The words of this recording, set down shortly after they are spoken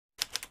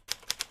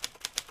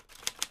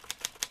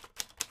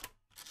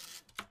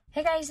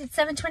Hey guys, it's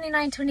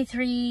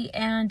 7:29:23,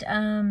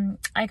 and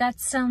I got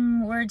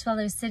some words while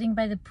I was sitting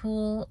by the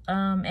pool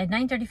at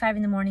 9:35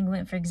 in the morning.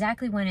 Went for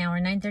exactly 1 hour,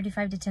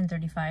 9:35 to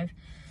 10:35,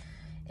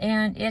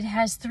 and it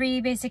has 3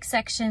 basic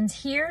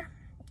sections here,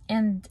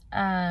 and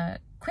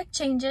quick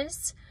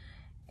changes,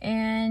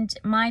 and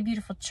my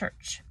beautiful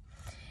church.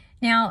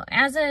 Now,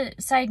 as a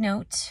side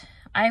note,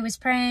 I was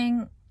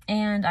praying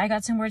and I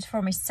got some words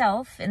for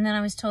myself, and then I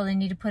was told I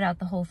need to put out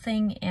the whole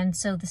thing. And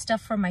so the stuff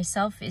for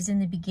myself is in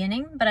the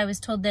beginning, but I was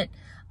told that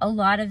a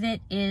lot of it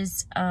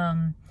is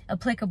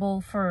applicable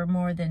for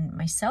more than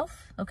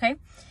myself. Okay.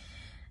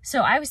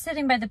 So I was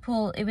sitting by the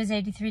pool. It was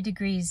 83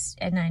 degrees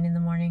at 9 in the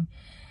morning.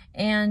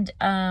 And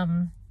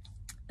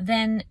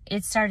then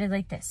it started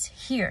like this.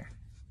 Here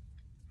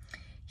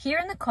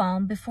in the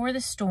calm, before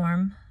the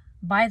storm,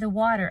 by the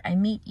water, I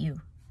meet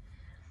you.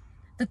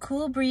 The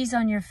cool breeze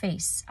on your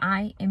face,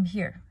 I am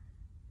here.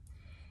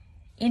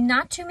 In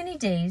not too many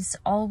days,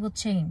 all will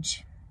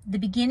change. The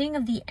beginning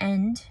of the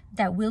end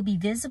that will be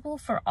visible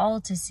for all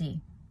to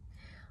see.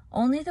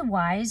 Only the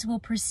wise will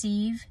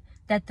perceive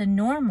that the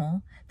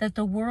normal that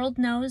the world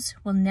knows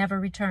will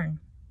never return.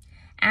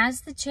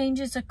 As the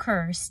changes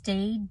occur,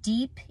 stay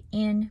deep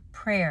in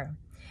prayer.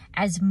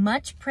 As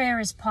much prayer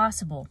as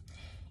possible.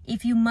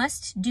 If you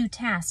must do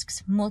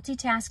tasks,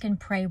 multitask and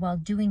pray while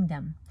doing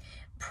them.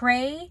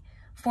 Pray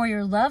for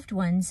your loved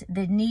ones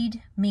that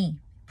need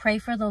me. Pray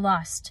for the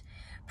lost.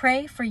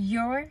 Pray for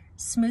your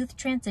smooth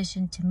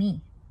transition to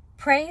me.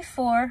 Pray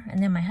for,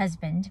 and then my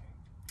husband,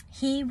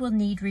 he will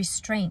need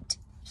restraint.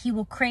 He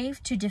will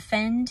crave to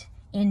defend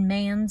in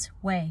man's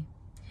way.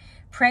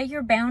 Pray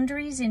your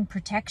boundaries in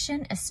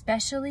protection,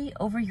 especially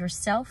over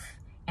yourself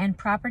and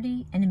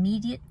property and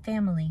immediate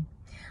family.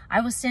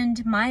 I will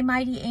send my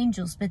mighty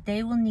angels, but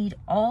they will need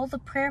all the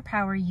prayer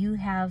power you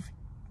have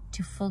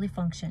to fully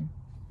function.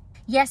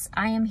 Yes,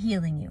 I am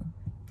healing you.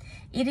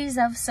 It is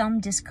of some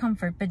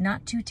discomfort, but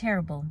not too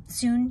terrible.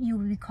 Soon you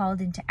will be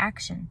called into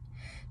action.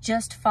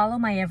 Just follow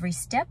my every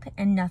step,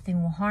 and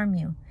nothing will harm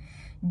you.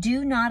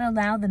 Do not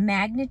allow the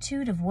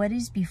magnitude of what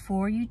is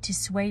before you to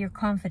sway your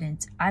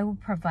confidence. I will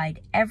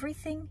provide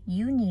everything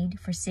you need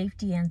for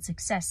safety and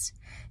success.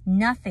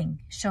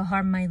 Nothing shall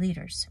harm my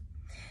leaders.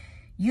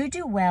 You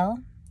do well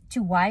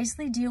to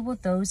wisely deal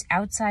with those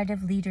outside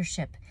of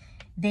leadership.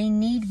 They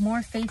need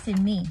more faith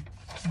in me,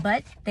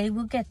 but they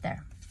will get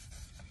there.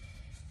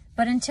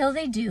 But until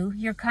they do,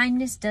 your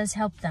kindness does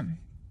help them.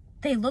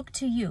 They look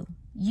to you.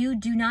 You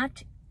do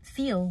not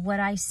feel what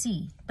I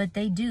see, but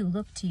they do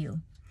look to you.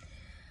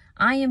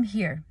 I am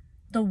here,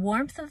 the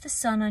warmth of the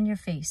sun on your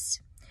face.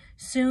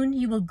 Soon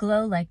you will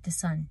glow like the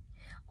sun.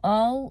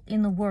 All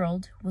in the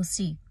world will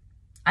see.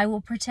 I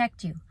will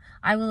protect you.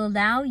 I will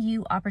allow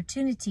you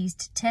opportunities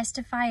to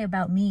testify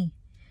about me.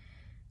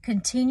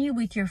 Continue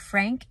with your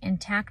frank and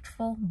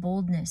tactful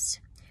boldness.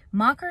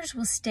 Mockers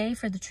will stay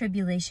for the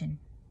tribulation.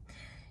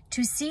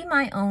 To see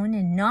my own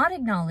and not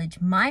acknowledge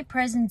my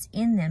presence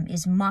in them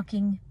is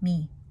mocking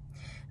me.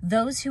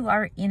 Those who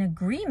are in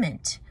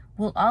agreement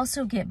will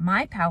also get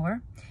my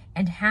power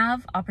and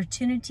have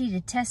opportunity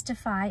to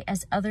testify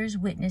as others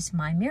witness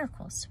my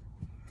miracles.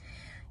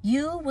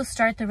 You will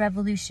start the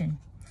revolution,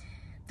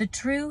 the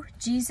true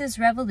Jesus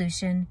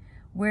revolution,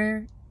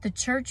 where the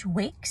church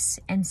wakes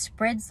and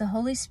spreads the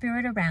Holy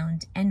Spirit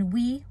around, and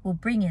we will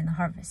bring in the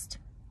harvest.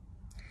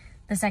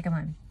 The second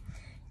one,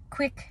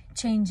 quick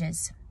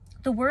changes.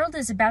 The world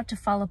is about to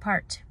fall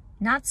apart,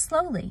 not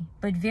slowly,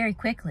 but very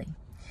quickly.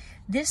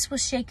 This will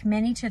shake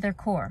many to their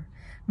core.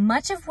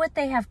 Much of what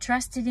they have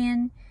trusted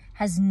in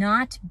has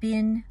not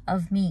been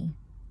of me,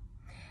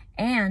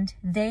 and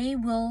they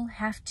will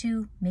have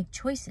to make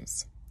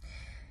choices.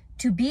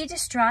 To be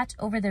distraught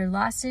over their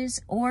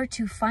losses or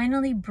to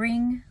finally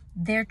bring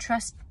their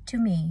trust to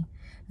me,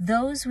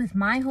 those with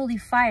my holy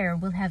fire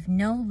will have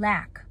no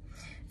lack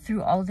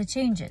through all the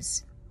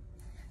changes.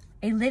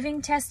 A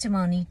living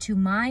testimony to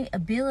my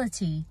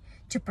ability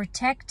to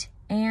protect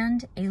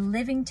and a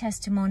living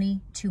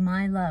testimony to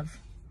my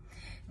love.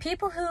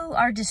 People who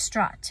are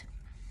distraught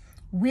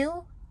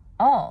will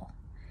all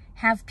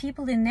have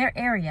people in their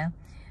area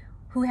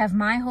who have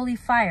my holy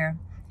fire,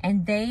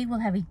 and they will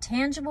have a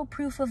tangible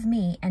proof of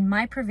me and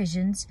my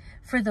provisions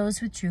for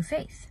those with true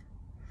faith.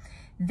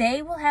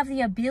 They will have the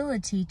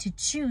ability to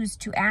choose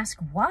to ask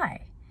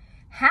why.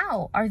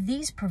 How are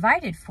these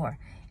provided for?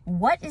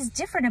 What is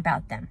different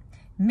about them?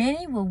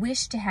 Many will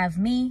wish to have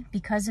me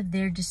because of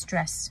their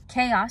distress.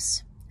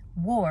 Chaos,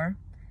 war,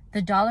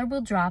 the dollar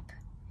will drop,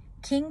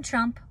 King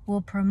Trump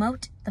will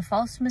promote the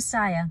false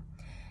Messiah,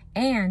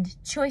 and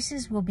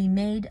choices will be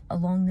made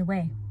along the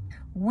way.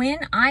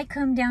 When I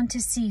come down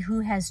to see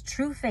who has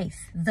true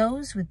faith,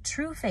 those with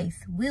true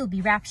faith will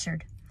be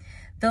raptured.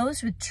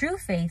 Those with true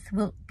faith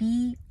will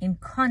be in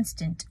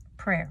constant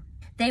prayer.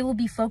 They will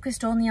be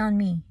focused only on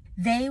me.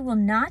 They will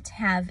not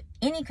have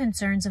any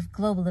concerns of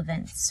global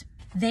events.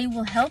 They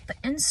will help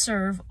and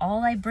serve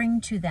all I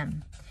bring to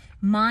them.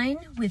 Mine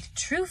with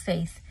true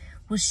faith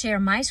will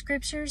share my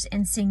scriptures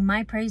and sing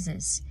my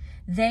praises.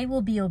 They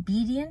will be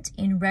obedient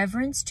in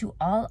reverence to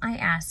all I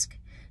ask,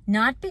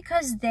 not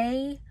because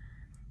they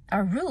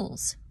are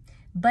rules,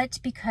 but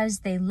because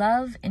they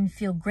love and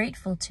feel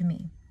grateful to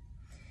me.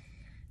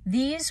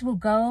 These will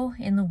go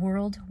in the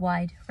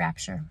worldwide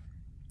rapture.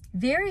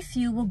 Very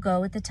few will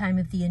go at the time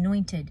of the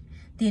anointed.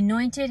 The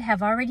anointed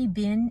have already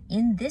been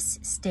in this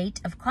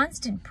state of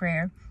constant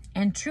prayer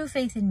and true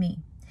faith in me.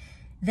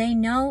 They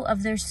know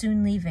of their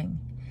soon leaving.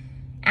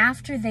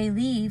 After they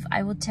leave,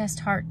 I will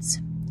test hearts.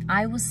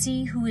 I will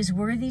see who is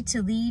worthy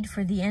to lead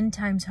for the end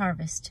times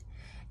harvest.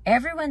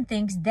 Everyone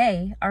thinks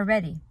they are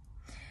ready.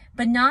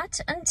 But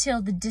not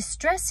until the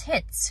distress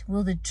hits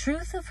will the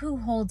truth of who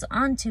holds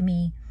on to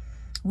me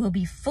will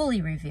be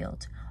fully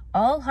revealed.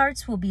 All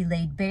hearts will be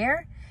laid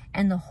bare,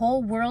 and the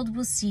whole world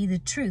will see the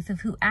truth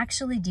of who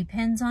actually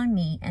depends on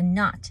me and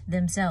not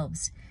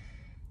themselves.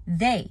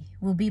 They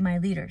will be my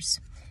leaders.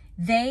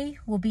 They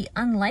will be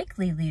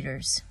unlikely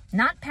leaders,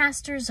 not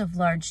pastors of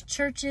large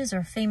churches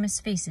or famous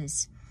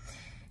faces.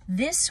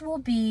 This will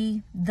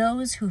be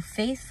those who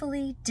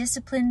faithfully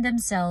discipline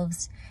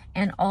themselves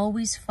and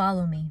always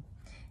follow me.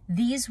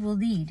 These will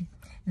lead.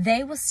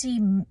 They will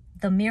see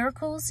the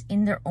miracles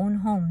in their own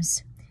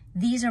homes.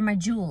 These are my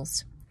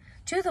jewels.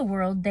 To the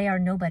world, they are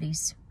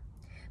nobodies.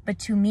 But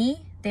to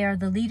me, they are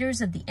the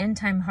leaders of the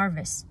end-time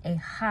harvest, a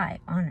high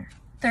honor.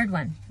 Third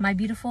one, my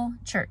beautiful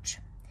church.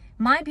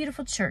 My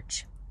beautiful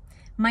church,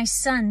 my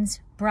son's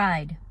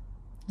bride.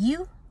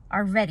 You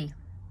are ready.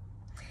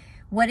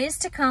 What is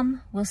to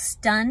come will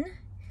stun,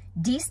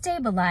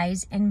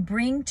 destabilize, and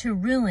bring to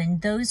ruin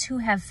those who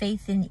have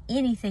faith in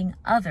anything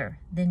other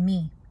than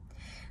me.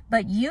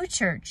 But you,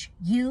 church,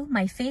 you,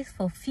 my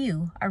faithful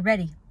few, are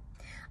ready.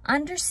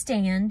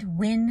 Understand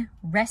when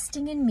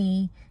resting in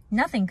me,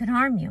 nothing can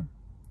harm you.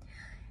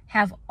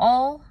 Have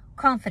all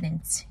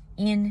confidence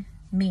in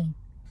me.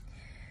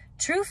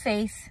 True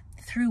faith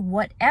through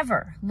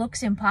whatever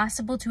looks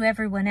impossible to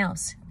everyone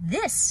else.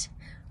 This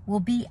will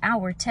be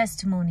our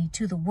testimony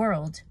to the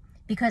world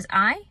because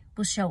I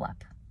will show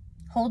up.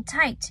 Hold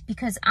tight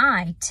because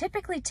I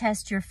typically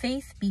test your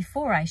faith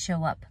before I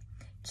show up.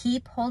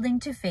 Keep holding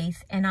to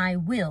faith and I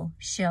will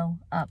show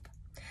up.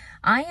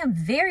 I am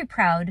very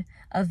proud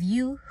of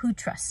you who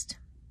trust.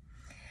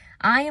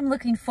 I am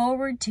looking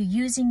forward to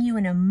using you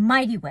in a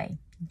mighty way.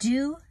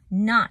 Do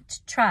not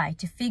try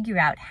to figure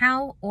out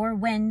how or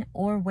when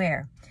or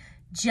where.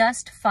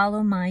 Just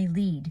follow my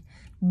lead.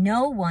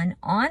 No one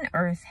on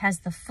earth has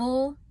the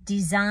full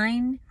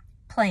design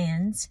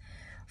plans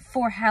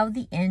for how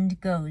the end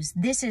goes.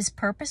 This is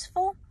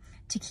purposeful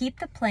to keep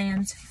the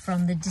plans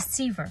from the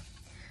deceiver.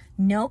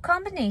 No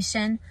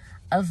combination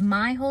of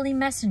my holy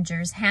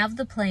messengers have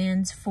the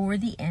plans for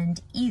the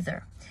end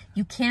either.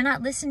 You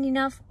cannot listen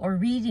enough or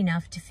read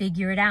enough to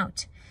figure it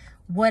out.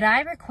 What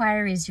I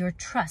require is your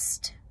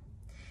trust.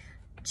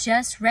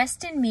 Just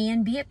rest in me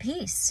and be at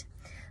peace.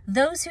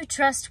 Those who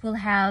trust will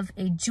have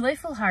a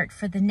joyful heart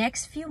for the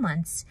next few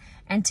months,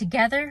 and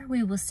together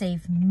we will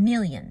save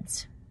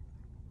millions.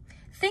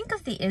 Think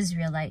of the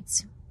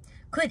Israelites.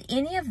 Could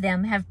any of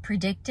them have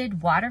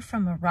predicted water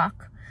from a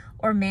rock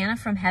or manna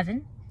from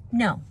heaven?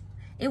 No,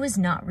 it was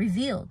not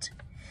revealed.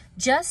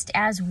 Just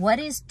as what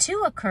is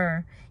to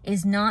occur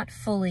is not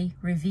fully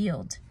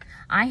revealed.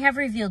 I have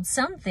revealed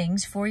some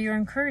things for your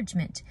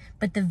encouragement,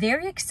 but the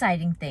very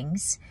exciting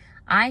things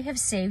I have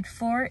saved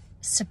for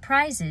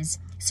surprises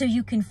so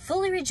you can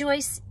fully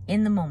rejoice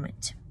in the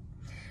moment.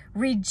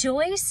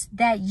 Rejoice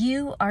that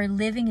you are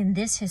living in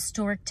this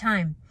historic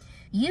time.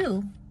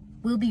 You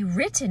will be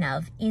written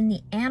of in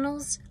the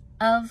annals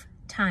of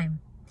time.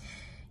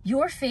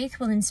 Your faith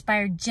will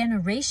inspire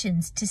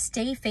generations to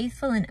stay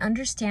faithful and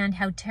understand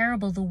how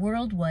terrible the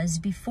world was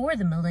before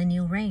the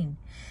millennial reign.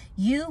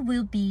 You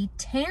will be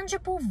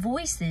tangible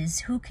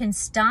voices who can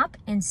stop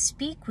and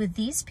speak with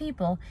these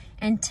people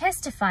and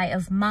testify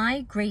of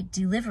my great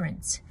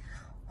deliverance.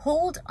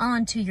 Hold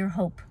on to your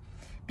hope,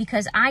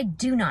 because I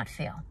do not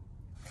fail.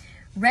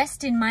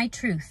 Rest in my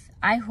truth.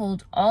 I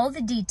hold all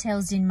the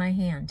details in my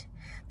hand.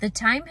 The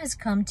time has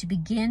come to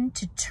begin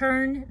to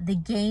turn the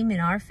game in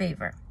our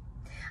favor.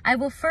 I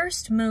will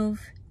first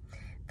move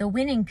the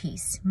winning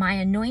piece, my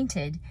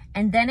anointed,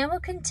 and then I will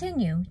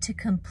continue to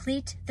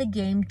complete the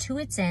game to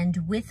its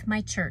end with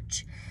my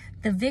church.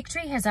 The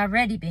victory has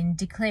already been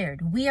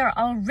declared. We are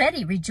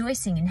already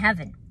rejoicing in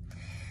heaven.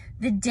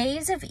 The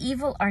days of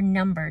evil are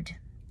numbered,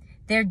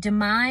 their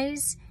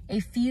demise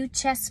a few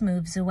chess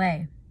moves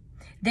away,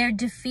 their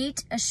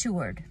defeat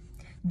assured.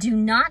 Do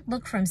not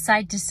look from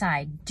side to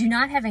side. Do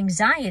not have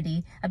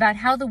anxiety about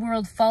how the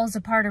world falls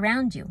apart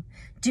around you.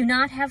 Do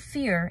not have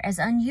fear as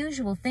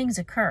unusual things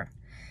occur.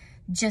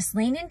 Just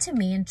lean into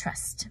me and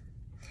trust.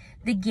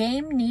 The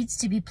game needs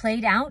to be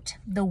played out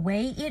the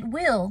way it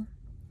will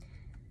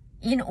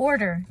in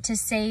order to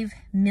save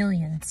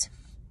millions.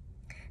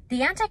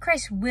 The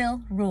Antichrist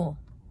will rule,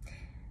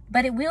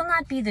 but it will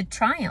not be the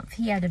triumph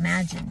he had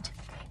imagined,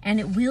 and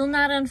it will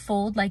not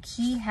unfold like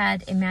he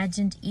had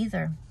imagined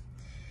either.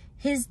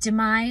 His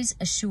demise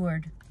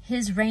assured,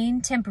 his reign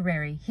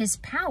temporary, his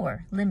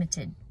power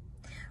limited.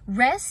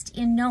 Rest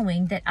in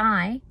knowing that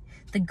I,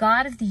 the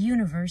God of the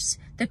universe,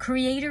 the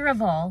creator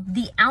of all,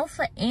 the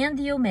Alpha and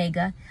the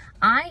Omega,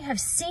 I have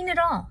seen it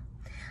all.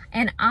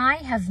 And I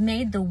have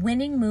made the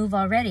winning move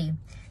already,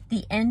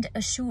 the end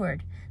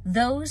assured.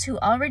 Those who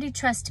already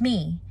trust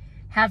me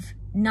have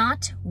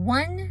not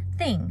one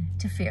thing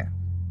to fear.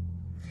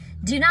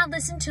 Do not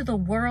listen to the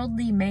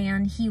worldly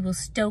man, he will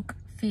stoke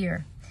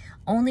fear.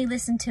 Only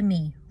listen to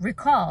me.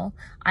 Recall,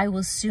 I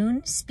will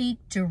soon speak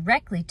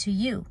directly to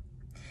you.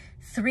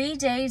 3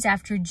 days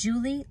after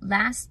Julie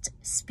last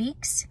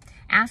speaks,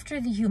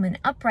 after the human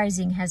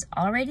uprising has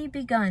already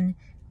begun,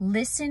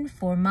 listen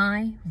for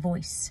my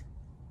voice.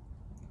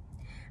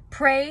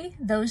 Pray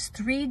those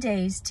 3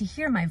 days to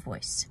hear my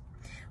voice.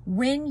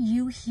 When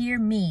you hear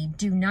me,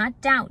 do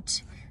not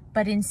doubt,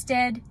 but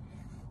instead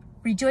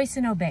rejoice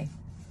and obey.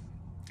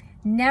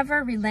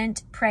 Never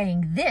relent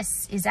praying.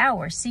 This is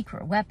our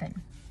secret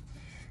weapon.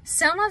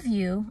 Some of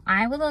you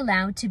I will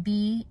allow to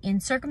be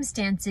in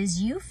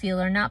circumstances you feel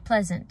are not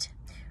pleasant.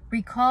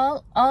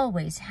 Recall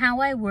always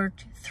how I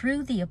worked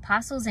through the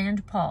apostles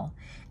and Paul.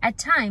 At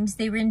times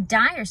they were in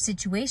dire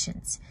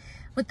situations.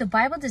 What the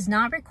Bible does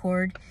not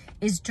record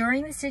is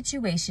during the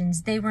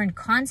situations they were in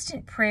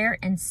constant prayer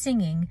and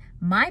singing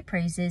my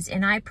praises,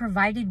 and I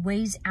provided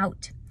ways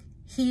out,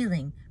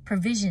 healing,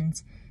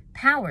 provisions,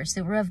 powers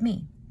that were of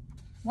me.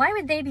 Why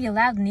would they be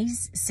allowed in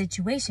these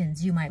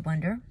situations, you might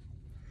wonder?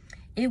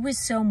 It was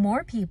so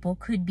more people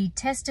could be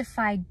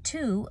testified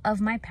to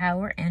of my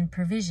power and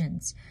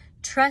provisions.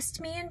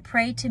 Trust me and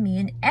pray to me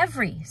in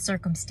every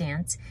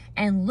circumstance,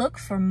 and look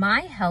for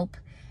my help,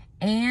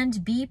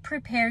 and be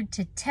prepared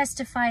to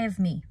testify of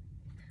me.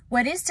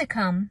 What is to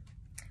come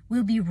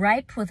will be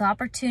ripe with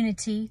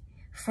opportunity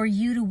for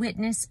you to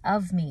witness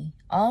of me.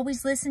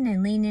 Always listen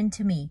and lean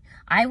into me.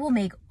 I will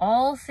make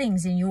all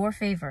things in your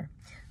favor.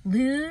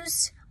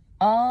 Lose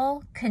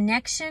all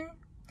connection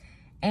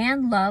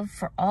and love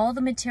for all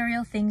the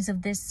material things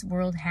of this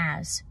world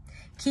has.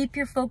 Keep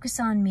your focus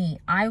on me.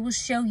 I will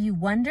show you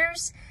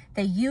wonders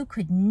that you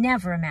could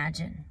never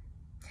imagine.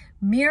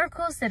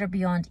 Miracles that are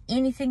beyond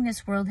anything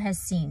this world has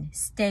seen.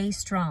 Stay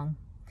strong.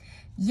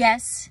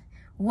 Yes,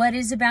 what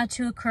is about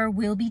to occur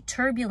will be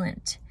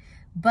turbulent,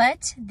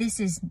 but this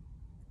is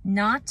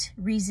not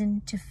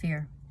reason to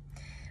fear.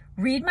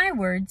 Read my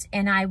words,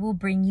 and I will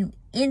bring you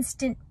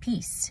instant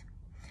peace.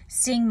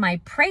 Sing my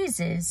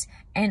praises,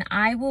 and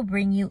I will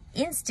bring you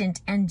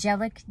instant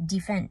angelic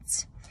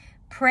defense.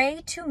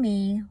 Pray to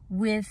me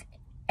with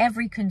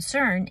every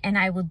concern, and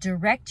I will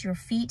direct your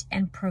feet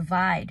and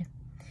provide.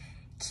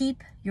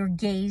 Keep your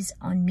gaze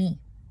on me.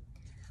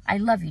 I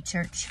love you,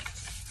 church.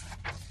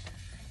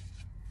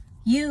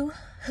 You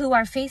who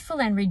are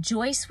faithful and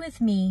rejoice with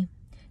me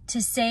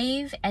to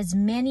save as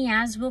many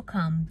as will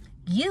come,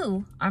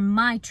 you are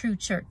my true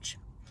church.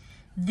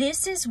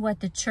 This is what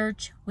the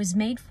church was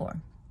made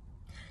for.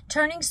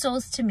 Turning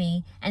souls to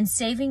me and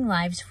saving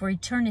lives for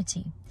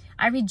eternity.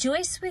 I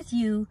rejoice with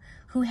you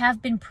who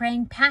have been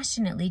praying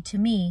passionately to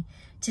me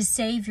to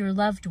save your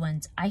loved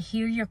ones. I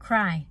hear your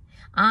cry.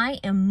 I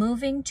am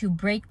moving to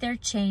break their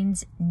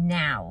chains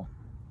now.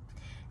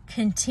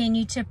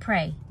 Continue to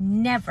pray.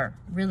 Never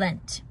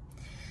relent.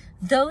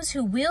 Those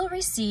who will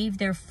receive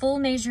their full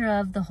measure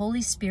of the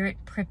Holy Spirit,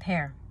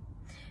 prepare.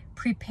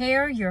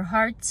 Prepare your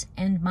hearts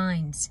and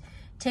minds.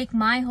 Take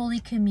my Holy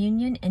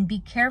Communion and be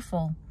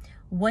careful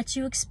what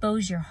you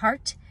expose your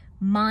heart,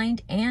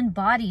 mind, and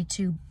body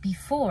to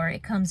before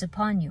it comes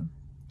upon you.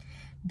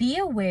 Be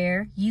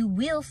aware you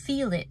will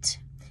feel it.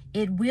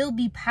 It will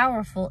be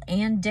powerful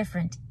and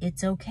different.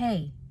 It's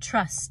okay.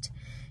 Trust.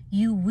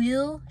 You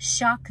will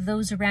shock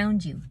those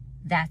around you.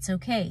 That's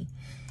okay.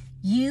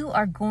 You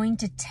are going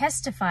to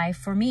testify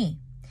for me.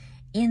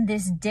 In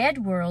this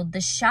dead world,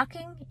 the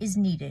shocking is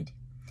needed.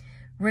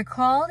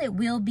 Recall it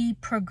will be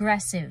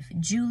progressive.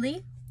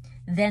 Julie,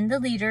 then the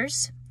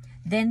leaders,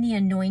 then the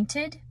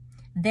anointed,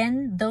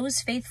 then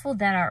those faithful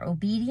that are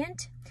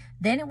obedient.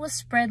 Then it will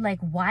spread like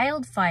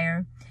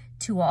wildfire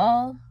to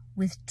all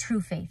with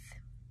true faith.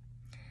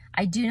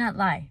 I do not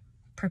lie.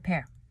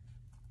 Prepare.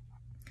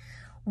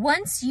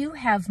 Once you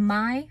have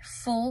my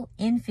full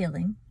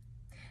infilling,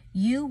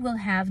 you will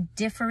have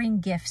differing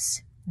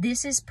gifts.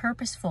 This is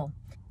purposeful.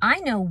 I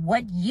know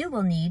what you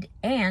will need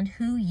and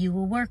who you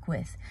will work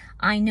with.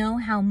 I know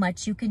how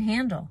much you can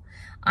handle.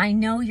 I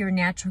know your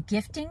natural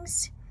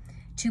giftings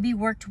to be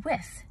worked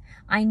with.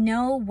 I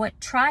know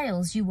what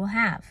trials you will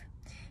have.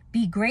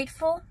 Be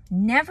grateful,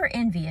 never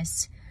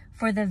envious,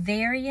 for the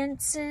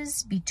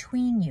variances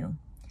between you.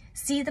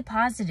 See the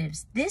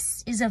positives.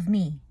 This is of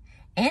me.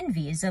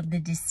 Envy is of the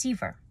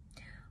deceiver.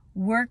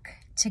 Work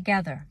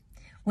together.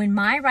 When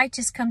my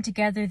righteous come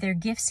together, their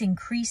gifts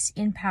increase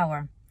in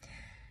power.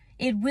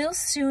 It will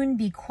soon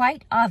be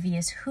quite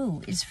obvious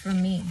who is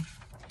from me.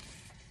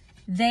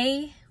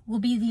 They will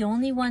be the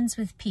only ones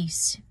with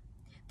peace,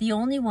 the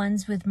only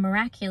ones with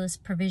miraculous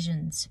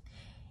provisions.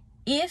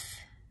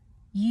 If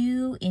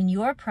you in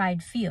your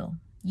pride feel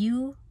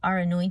you are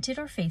anointed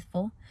or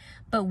faithful,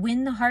 but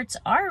when the hearts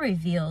are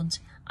revealed,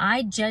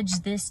 I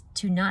judge this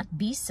to not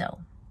be so.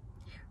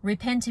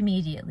 Repent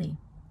immediately.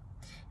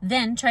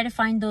 Then try to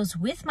find those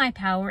with my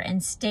power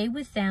and stay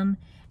with them,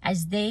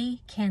 as they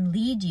can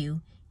lead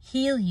you,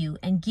 heal you,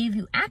 and give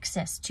you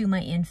access to my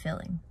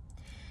infilling.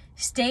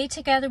 Stay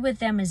together with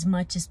them as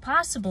much as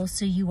possible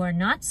so you are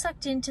not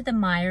sucked into the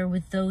mire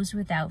with those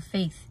without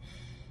faith.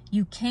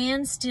 You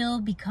can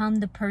still become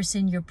the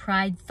person your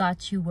pride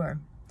thought you were.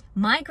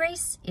 My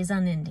grace is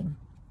unending.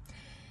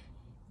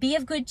 Be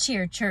of good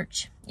cheer,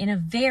 church. In a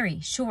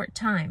very short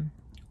time,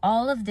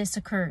 all of this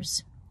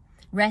occurs.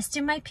 Rest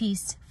in my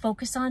peace,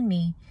 focus on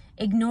me,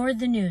 ignore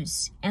the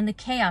news and the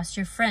chaos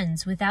your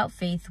friends without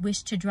faith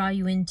wish to draw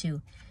you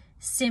into.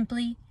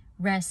 Simply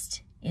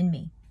rest in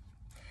me.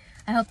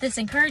 I hope this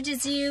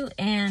encourages you,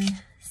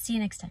 and see you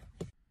next time.